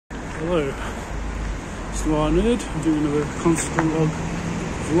Hello, it's Nerd. I'm doing another Console.log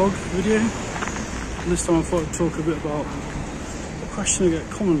vlog video. And this time I thought I'd talk a bit about a question I get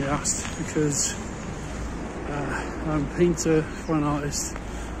commonly asked because I'm a painter, fine artist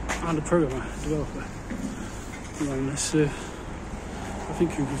and a programmer, developer. And this, I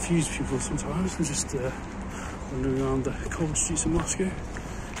think can confuse people sometimes. I'm just wandering around the cold streets of Moscow,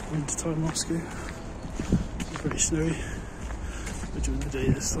 wintertime Moscow. It's very snowy. During the day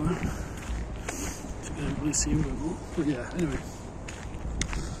this time, so you can't really see a bit more. But yeah, anyway.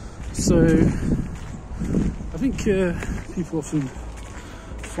 So I think people often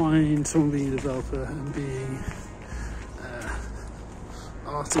find someone being a developer and being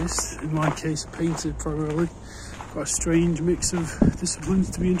artist, in my case a painter primarily, quite a strange mix of disciplines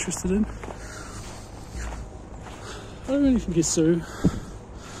to be interested in. I don't really think it's so.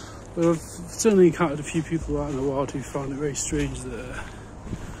 But I've certainly encountered a few people out in the wild who found it very strange that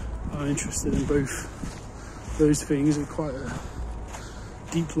are interested in both those things at quite a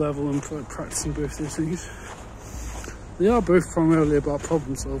deep level and practicing both those things. They are both primarily about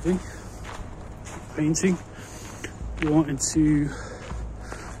problem solving. Painting, you're wanting to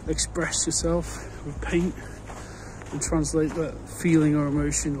express yourself with paint and translate that feeling or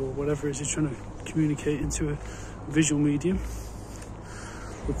emotion or whatever it is you're trying to communicate into a visual medium.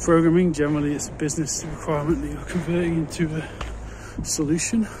 With programming, generally it's a business requirement that you're converting into a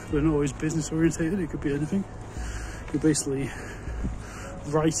solution, but not always business orientated. It could be anything. You're basically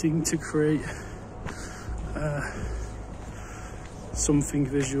writing to create something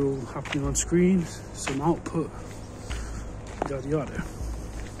visual happening on screen, some output, yada yada.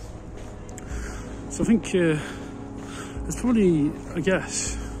 So I think there's probably, I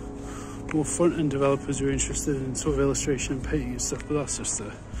guess, more front-end developers who are interested in sort of illustration and painting and stuff, but that's just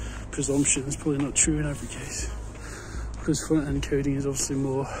a presumption. It's probably not true in every case, because front-end coding is obviously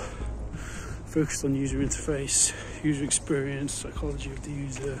more focused on user interface, user experience, psychology of the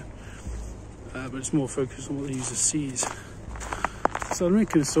user, but it's more focused on what the user sees. So I'd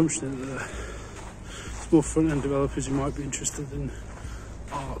make an assumption that there's more front-end developers who might be interested in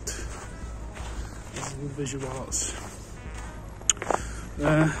art, as in visual arts.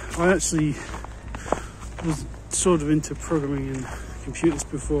 I actually was sort of into programming and computers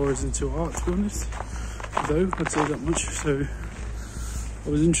before I was into art, to be honest, though I'd say that much. So I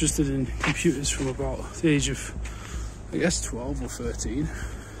was interested in computers from about the age of, I guess, 12 or 13.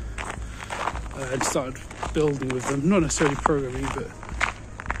 And started building with them, not necessarily programming, but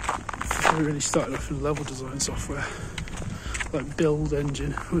I really started off in level design software, like Build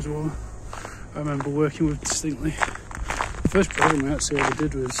Engine was one I remember working with distinctly. The first program I actually ever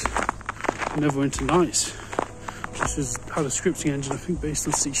did was Neverwinter Nights, which had a scripting engine, I think, based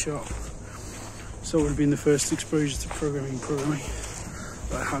on C#. So it would have been the first exposure to programming.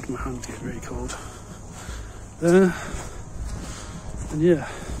 But I had my hand get very cold. And yeah,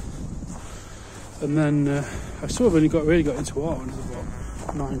 and then I sort of really got into art when I was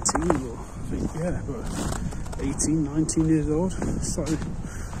about 19, or I think, yeah, about 18, 19 years old. Started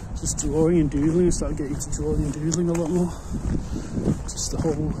just drawing and doodling. I started getting into drawing and doodling a lot more. Just the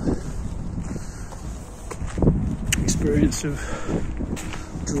whole experience of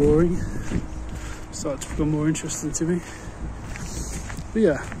drawing started to become more interesting to me. But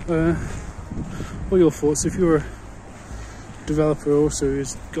yeah, what are your thoughts? If you're a developer also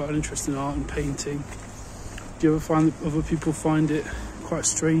who's got an interest in art and painting, do you ever find that other people find it quite a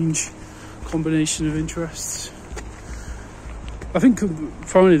strange combination of interests? I think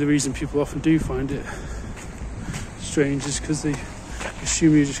probably the reason people often do find it strange is because they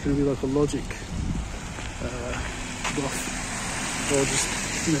assume you're just going to be like a logic buff, or just,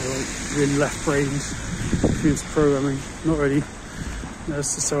 you know, like really left-brained if you're into programming, not really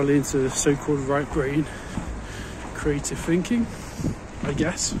necessarily into so-called right-brain creative thinking, I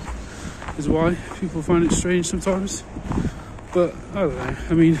guess, is why people find it strange sometimes. But I don't know,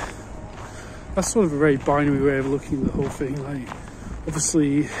 I mean, that's sort of a very binary way of looking at the whole thing. Like,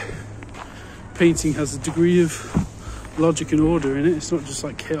 obviously painting has a degree of logic and order in it. It's not just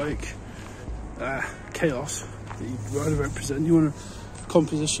like chaotic chaos that you want to represent. You want to,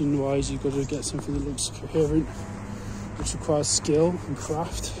 composition wise, you've got to get something that looks coherent, which requires skill and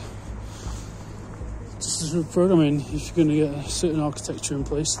craft. Just as with programming, if you're going to get a certain architecture in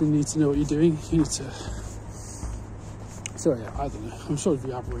place, then you need to know what you're doing. You need to, so yeah, I don't know, I'm sort of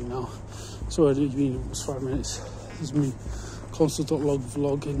yabbering now. Sorry I didn't mean it was 5 minutes. This is me, Console.log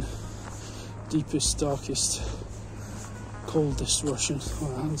vlog in deepest, darkest, coldest Russian. My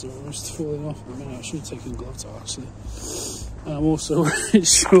hands are almost falling off. I mean, I should have taken gloves out actually. And I'm also wearing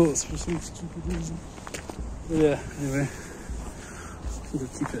shorts for some stupid reason. But yeah, anyway, I'm going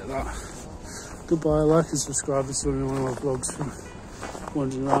to keep it at that. Goodbye, like and subscribe. This is only one of my vlogs from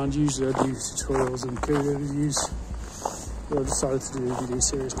wandering around. Usually I do tutorials and code reviews, but I decided to do a video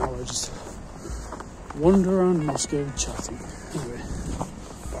series now where I just wander around Moscow chatting. Anyway.